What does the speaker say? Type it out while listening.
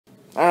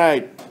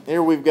Alright,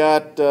 here we've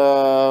got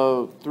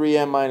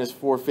 3m minus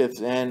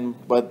 4/5 n,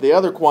 but the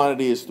other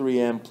quantity is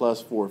 3m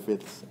plus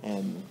 4/5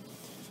 n.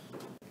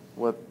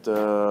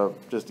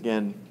 Just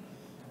again,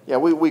 yeah,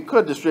 we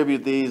could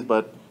distribute these,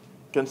 but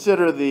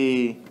consider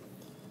the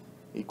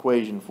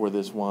equation for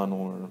this one,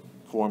 or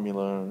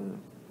formula, or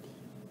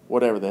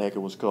whatever the heck it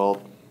was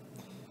called.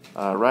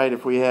 Right,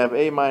 if we have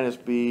a minus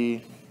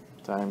b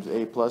times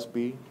a plus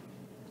b,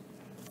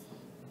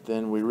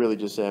 then we really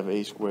just have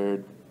a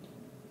squared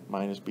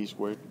minus b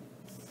squared.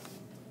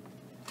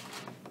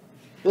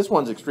 This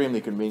one's extremely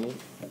convenient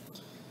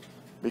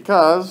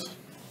because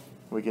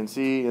we can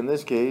see in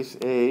this case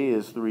a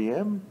is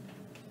 3m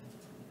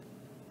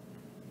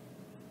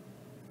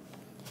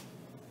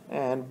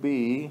and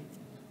b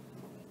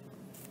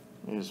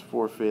is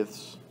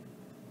 4/5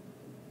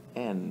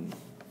 n.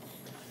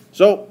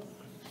 So,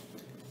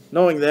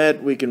 knowing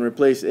that, we can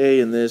replace a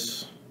in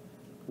this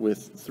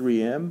with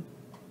 3m,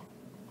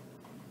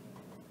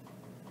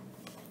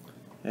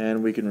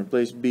 and we can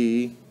replace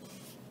b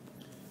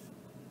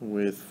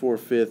with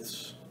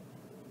 4/5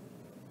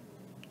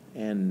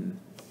 n.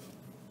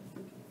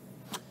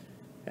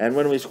 And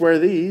when we square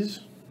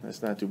these,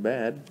 that's not too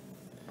bad.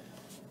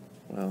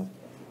 Well,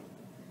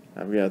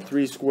 I've got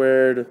 3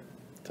 squared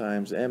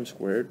times m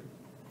squared,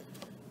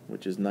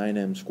 which is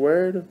 9m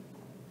squared.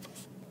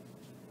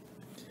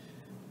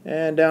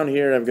 And down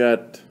here I've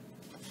got,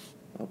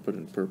 I'll put it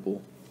in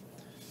purple,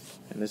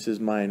 and this is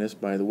minus,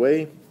 by the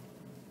way,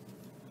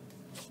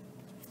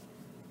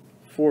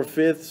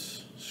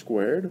 4/5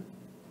 squared,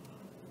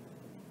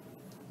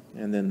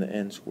 and then the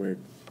n squared.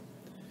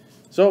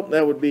 So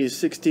that would be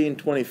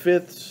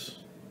 16/25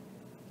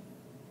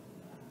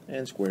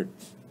 n squared.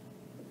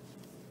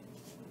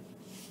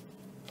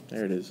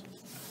 There it is.